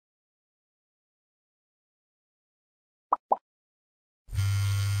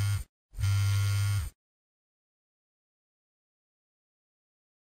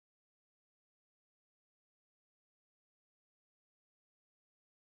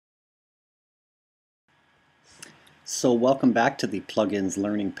So welcome back to the Plugins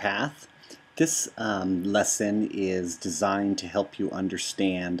Learning Path. This lesson is designed to help you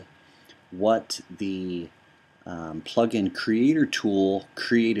understand what the plugin creator tool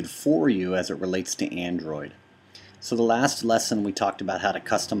created for you as it relates to Android. So the last lesson we talked about how to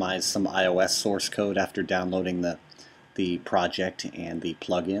customize some iOS source code after downloading the project and the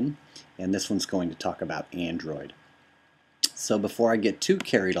plugin, and this one's going to talk about Android. So before I get too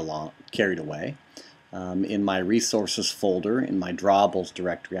carried away, in my resources folder, in my drawables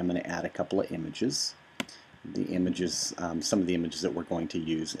directory, I'm going to add a couple of images. Some of the images that we're going to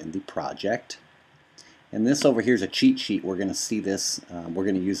use in the project. And this over here is a cheat sheet. We're going to see this. We're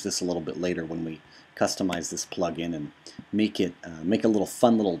going to use this a little bit later when we customize this plugin and make a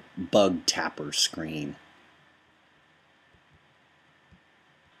fun little bug tapper screen.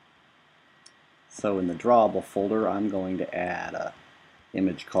 So in the drawable folder, I'm going to add a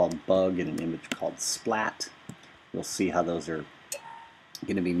image called bug and an image called splat. You'll see how those are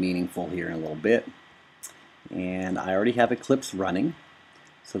going to be meaningful here in a little bit. And I already have Eclipse running.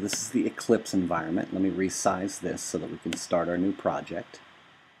 So this is the Eclipse environment. Let me resize this so that we can start our new project.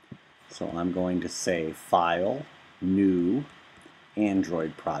 So I'm going to say File, New,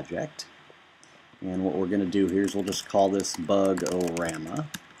 Android Project. And what we're going to do here is we'll just call this Bug-O-Rama.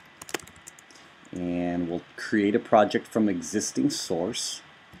 And we'll create a project from existing source.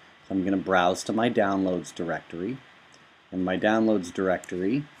 So I'm going to browse to my downloads directory. In my downloads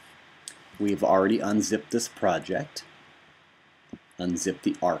directory, we've already unzipped this project. Unzip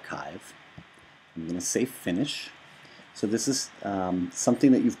the archive. I'm going to say finish. So this is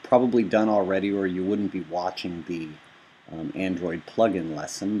something that you've probably done already, or you wouldn't be watching the Android plugin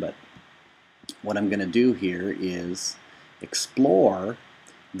lesson. But what I'm going to do here is explore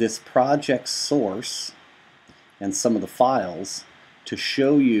this project source and some of the files to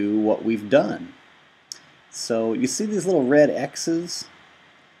show you what we've done. So you see these little red X's?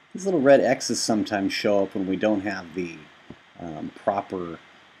 These little red X's sometimes show up when we don't have the proper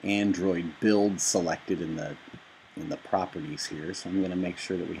Android build selected in the properties here. So I'm going to make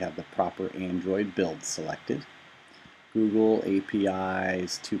sure that we have the proper Android build selected. Google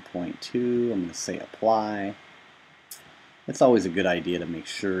APIs 2.2. I'm going to say apply. It's always a good idea to make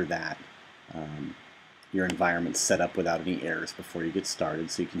sure that your environment's set up without any errors before you get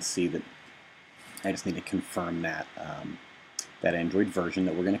started. So you can see that I just need to confirm that that Android version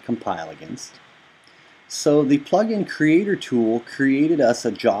that we're going to compile against. So the plugin creator tool created us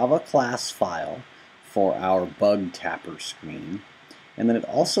a Java class file for our bug tapper screen, and then it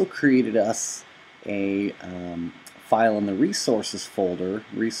also created us a file in the resources folder,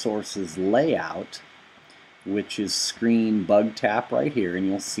 resources layout, which is screen bug tap right here, and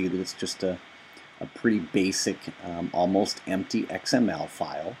you'll see that it's just a pretty basic, almost empty XML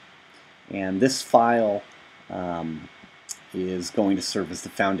file. And this file is going to serve as the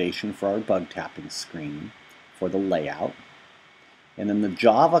foundation for our bug tapping screen for the layout. And then the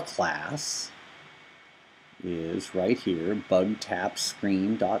Java class is right here,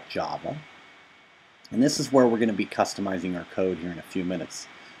 bugtapscreen.java. And this is where we're going to be customizing our code here in a few minutes.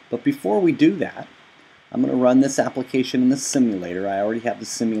 But before we do that, I'm going to run this application in the simulator. I already have the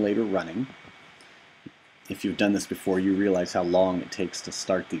simulator running. If you've done this before, you realize how long it takes to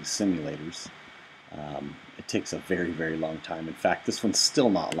start these simulators. It takes a very, very long time. In fact, this one's still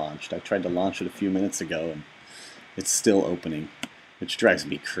not launched. I tried to launch it a few minutes ago, and it's still opening, which drives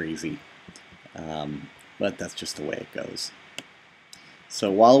me crazy. But that's just the way it goes.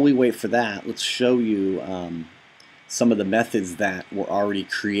 So while we wait for that, let's show you some of the methods that were already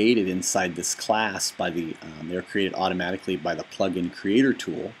created inside this class by they were created automatically by the plugin creator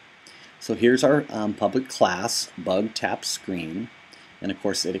tool. So here's our public class bug tap screen, and of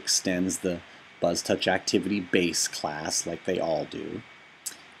course it extends the Buzztouch activity base class like they all do.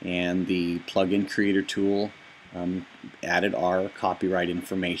 And the plugin creator tool added our copyright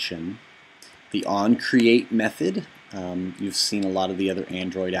information. The onCreate method, you've seen a lot of the other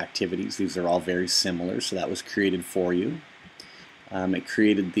Android activities. These are all very similar, so that was created for you. It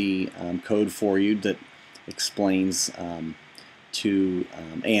created the code for you that explains to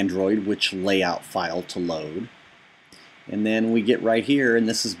Android which layout file to load. And then we get right here, and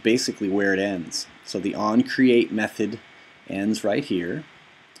this is basically where it ends. So the onCreate method ends right here.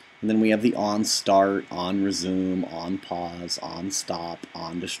 And then we have the onStart, onResume, onPause, onStop,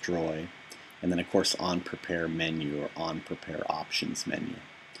 onDestroy, and then of course onPrepare menu or onPrepare options menu.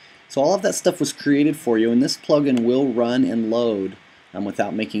 So all of that stuff was created for you, and this plugin will run and load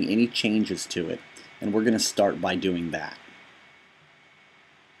without making any changes to it. And we're going to start by doing that.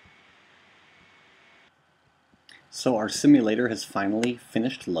 So our simulator has finally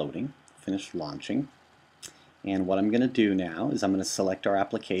finished loading, finished launching. And what I'm going to do now is I'm going to select our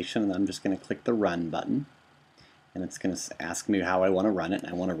application, and I'm just going to click the Run button. And it's going to ask me how I want to run it,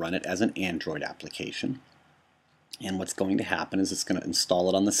 and I want to run it as an Android application. And what's going to happen is it's going to install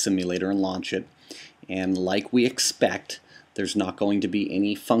it on the simulator and launch it. And like we expect, there's not going to be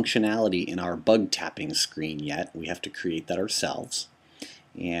any functionality in our bug tapping screen yet. We have to create that ourselves.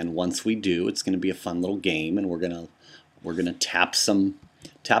 And once we do, it's going to be a fun little game, and we're going to tap some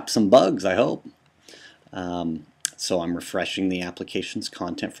bugs, I hope. So I'm refreshing the application's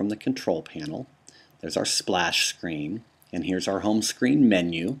content from the control panel. There's our splash screen, and here's our home screen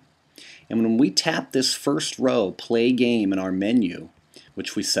menu. And when we tap this first row, Play Game, in our menu,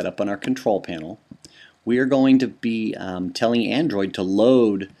 which we set up on our control panel, we are going to be telling Android to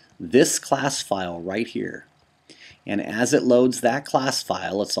load this class file right here. And as it loads that class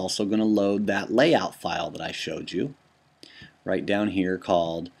file, it's also going to load that layout file that I showed you right down here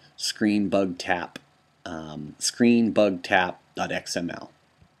called screenbugtap.xml.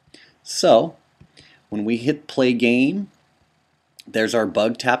 So when we hit Play Game, there's our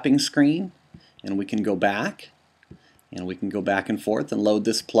bug tapping screen, and we can go back and forth and load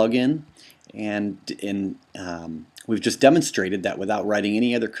this plugin. And we've just demonstrated that without writing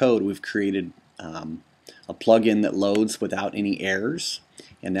any other code, we've created a plugin that loads without any errors.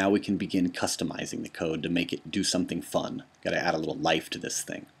 And now we can begin customizing the code to make it do something fun. Got to add a little life to this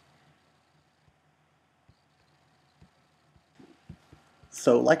thing.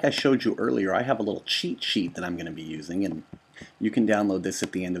 So like I showed you earlier, I have a little cheat sheet that I'm going to be using, and you can download this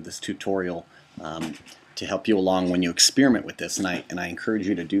at the end of this tutorial to help you along when you experiment with this, and I encourage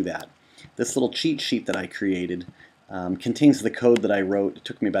you to do that. This little cheat sheet that I created contains the code that I wrote. It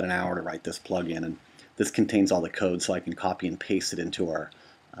took me about an hour to write this plugin, and this contains all the code, so I can copy and paste it into our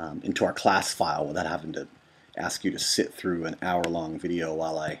class file without having to ask you to sit through an hour-long video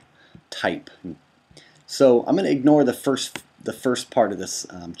while I type. So I'm going to ignore the first part of this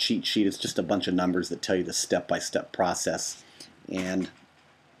cheat sheet. It's just a bunch of numbers that tell you the step-by-step process, and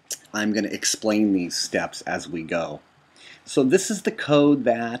I'm going to explain these steps as we go. So this is the code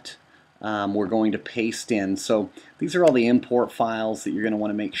that we're going to paste in. So these are all the import files that you're going to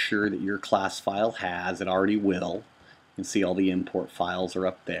want to make sure that your class file has. It already will. You can see all the import files are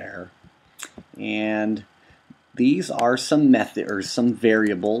up there. And these are some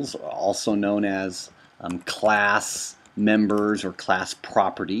variables, also known as class members or class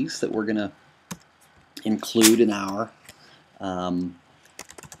properties, that we're going to include in our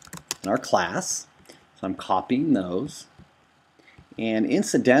class. So I'm copying those. And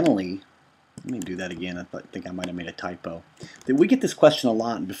incidentally, let me do that again. I think I might have made a typo. We get this question a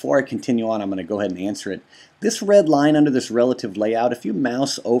lot, and before I continue on, I'm going to go ahead and answer it. This red line under this relative layout, if you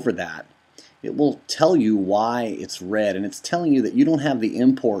mouse over that, it will tell you why it's red, and it's telling you that you don't have the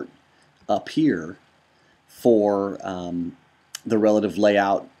import up here for the relative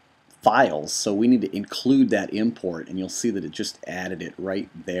layout files, so we need to include that import, and you'll see that it just added it right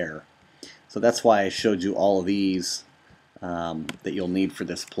there. So that's why I showed you all of these that you'll need for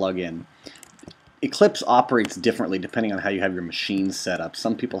this plugin. Eclipse operates differently depending on how you have your machine set up.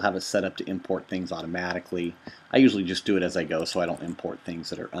 Some people have it set up to import things automatically. I usually just do it as I go, so I don't import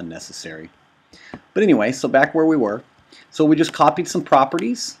things that are unnecessary. But anyway, so back where we were. So we just copied some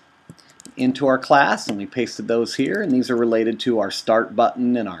properties into our class, and we pasted those here, and these are related to our start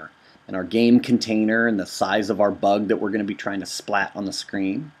button and our game container and the size of our bug that we're going to be trying to splat on the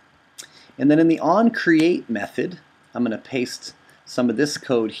screen. And then in the onCreate method, I'm going to paste some of this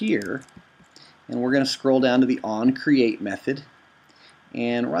code here, and we're going to scroll down to the onCreate method,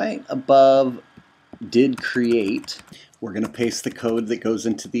 and right above didCreate, we're going to paste the code that goes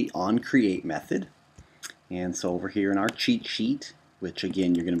into the onCreate method. And so over here in our cheat sheet, which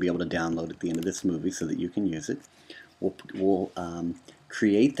again you're going to be able to download at the end of this movie so that you can use it, we'll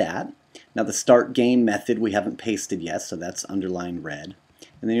create that. Now the start game method we haven't pasted yet, so that's underlined red.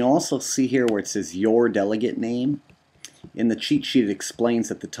 And then you'll also see here where it says your delegate name. In the cheat sheet it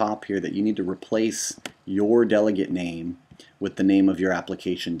explains at the top here that you need to replace your delegate name with the name of your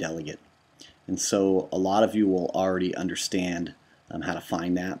application delegate. And so a lot of you will already understand how to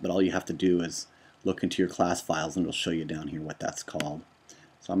find that, but all you have to do is look into your class files and it'll show you down here what that's called.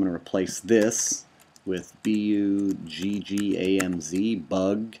 So I'm going to replace this with BUGGAMZ,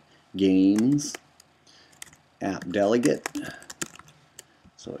 bug games app delegate.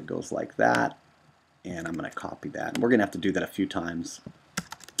 So it goes like that, and I'm going to copy that. And we're going to have to do that a few times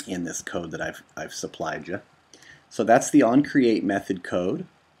in this code that I've supplied you. So that's the onCreate method code,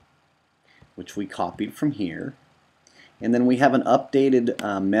 which we copied from here. And then we have an updated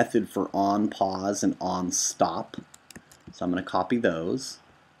method for onPause and onStop. So I'm going to copy those.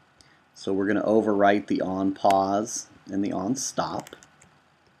 So we're going to overwrite the on pause and the on stop.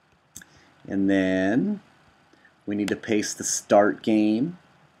 And then we need to paste the start game,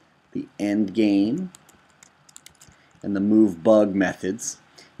 the end game, and the move bug methods.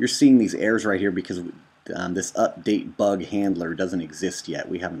 You're seeing these errors right here because this update bug handler doesn't exist yet.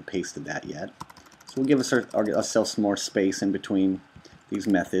 We haven't pasted that yet. So we'll give ourselves some more space in between these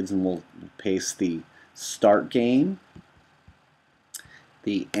methods, and we'll paste the start game,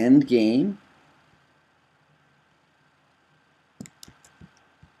 the end game,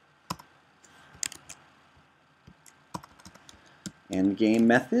 end game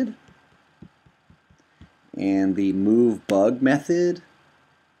method, and the move bug method,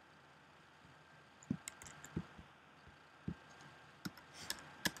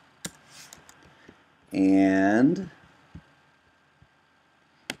 and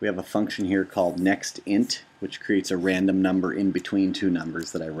we have a function here called nextInt, which creates a random number in between two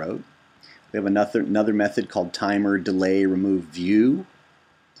numbers that I wrote. We have another method called timer delay remove view.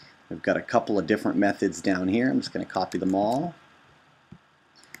 We've got a couple of different methods down here. I'm just going to copy them all.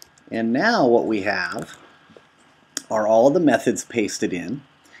 And now what we have are all of the methods pasted in.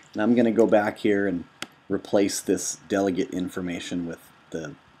 And I'm going to go back here and replace this delegate information with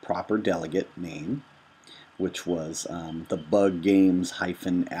the proper delegate name, which was the bug games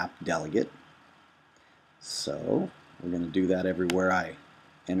 -app delegate. So we're going to do that everywhere I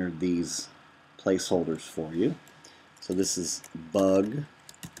entered these placeholders for you. So this is bug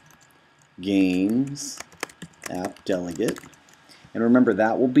games app delegate. And remember,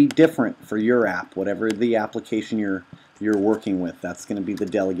 that will be different for your app. Whatever the application you're working with, that's going to be the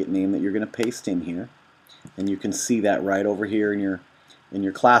delegate name that you're going to paste in here. And you can see that right over here in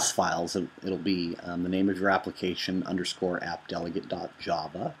your class files. It'll be the name of your application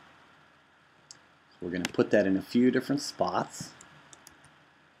 _appdelegate.java. So we're going to put that in a few different spots.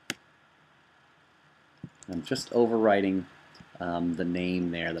 I'm just overwriting the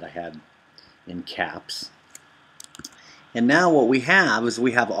name there that I had in caps. And now what we have is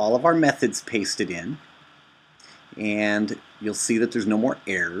we have all of our methods pasted in, and you'll see that there's no more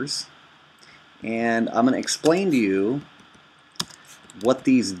errors. And I'm going to explain to you what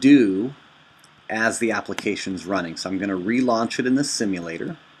these do as the application's running. So I'm going to relaunch it in the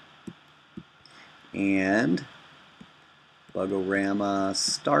simulator, and Bugorama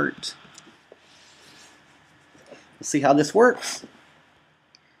start. We'll see how this works.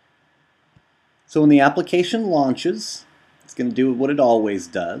 So when the application launches, it's going to do what it always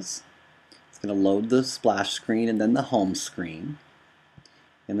does. It's going to load the splash screen and then the home screen.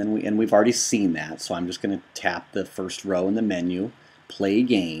 And then we've already seen that, so I'm just going to tap the first row in the menu, play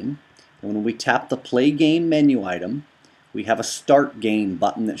game. And when we tap the play game menu item, we have a start game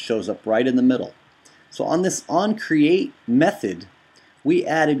button that shows up right in the middle. So on this onCreate method, we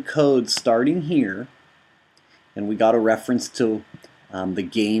added code starting here, and we got a reference to the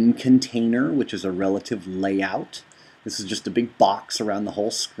game container, which is a relative layout. This is just a big box around the whole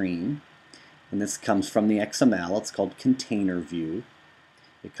screen, and this comes from the XML. It's called container view.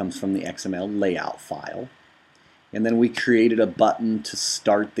 It comes from the XML layout file. And then we created a button to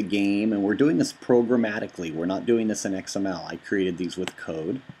start the game, and we're doing this programmatically. We're not doing this in XML. I created these with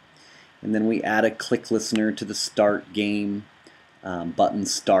code. And then we add a click listener to the start game button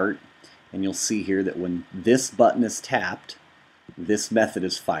start, and you'll see here that when this button is tapped, this method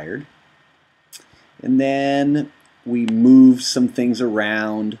is fired. And then we moved some things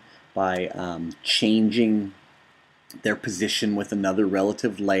around by changing their position with another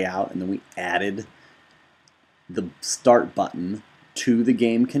relative layout, and then we added the start button to the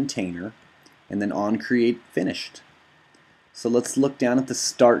game container, and then onCreate finished. So let's look down at the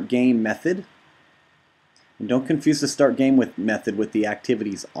start game method. And don't confuse the start game method with the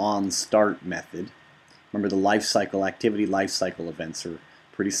activities on start method. Remember, the lifecycle activity lifecycle events are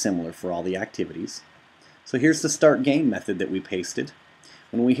pretty similar for all the activities. So here's the start game method that we pasted.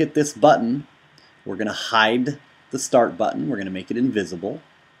 When we hit this button, we're going to hide the start button. We're going to make it invisible.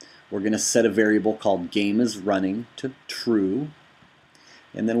 We're going to set a variable called game is running to true.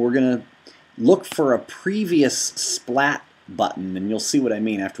 And then we're going to look for a previous splat button, and you'll see what I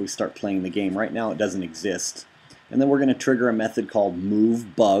mean after we start playing the game. Right now it doesn't exist. And then we're going to trigger a method called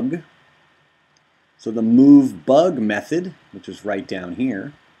move bug. So the move bug method, which is right down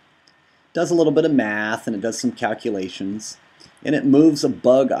here, does a little bit of math, and it does some calculations, and it moves a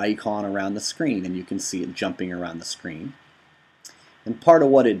bug icon around the screen, and you can see it jumping around the screen. And part of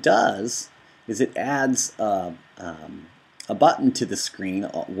what it does is it adds a button to the screen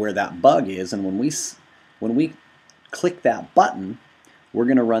where that bug is, and when we click that button, we're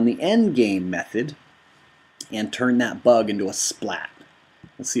going to run the end game method and turn that bug into a splat.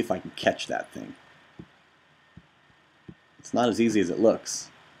 Let's see if I can catch that thing. It's not as easy as it looks.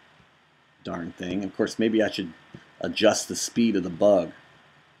 Darn thing. Of course, maybe I should adjust the speed of the bug.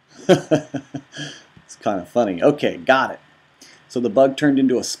 It's kind of funny. Okay, got it. So the bug turned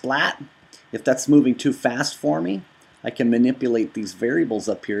into a splat. If that's moving too fast for me, I can manipulate these variables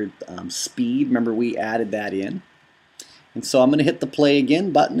up here. Speed, remember we added that in. And so I'm going to hit the play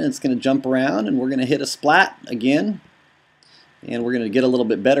again button, and it's going to jump around, and we're going to hit a splat again. And we're going to get a little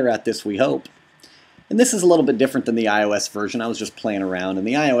bit better at this, we hope. And this is a little bit different than the iOS version. I was just playing around. In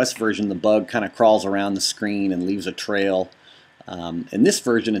the iOS version, the bug kind of crawls around the screen and leaves a trail. In this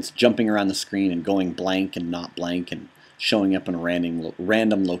version, it's jumping around the screen and going blank and not blank and showing up in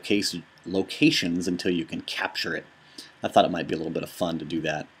random locations until you can capture it. I thought it might be a little bit of fun to do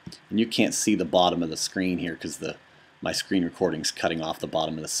that. And you can't see the bottom of the screen here because my screen recording is cutting off the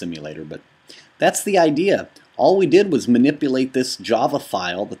bottom of the simulator. But that's the idea. All we did was manipulate this Java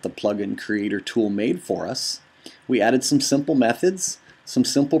file that the plugin creator tool made for us. We added some simple methods, some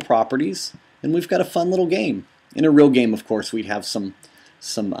simple properties, and we've got a fun little game. In a real game, of course, we'd have some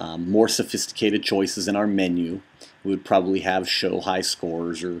more sophisticated choices in our menu. We would probably have show high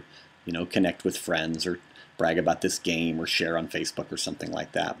scores, or connect with friends, or brag about this game, or share on Facebook or something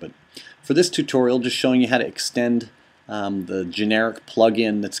like that. But for this tutorial, just showing you how to extend the generic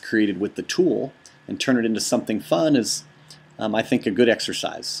plugin that's created with the tool and turn it into something fun is, I think, a good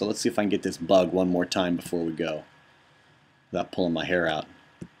exercise. So let's see if I can get this bug one more time before we go without pulling my hair out.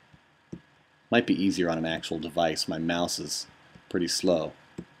 Might be easier on an actual device. My mouse is pretty slow.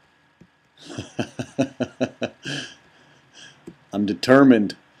 I'm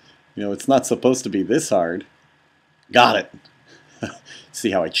determined. It's not supposed to be this hard. Got it.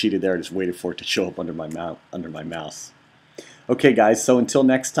 See how I cheated there? I just waited for it to show up under my mouse. Okay, guys, so until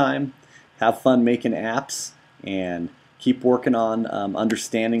next time, have fun making apps and keep working on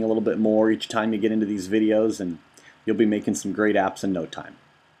understanding a little bit more each time you get into these videos, and you'll be making some great apps in no time.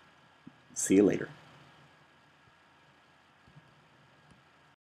 See you later.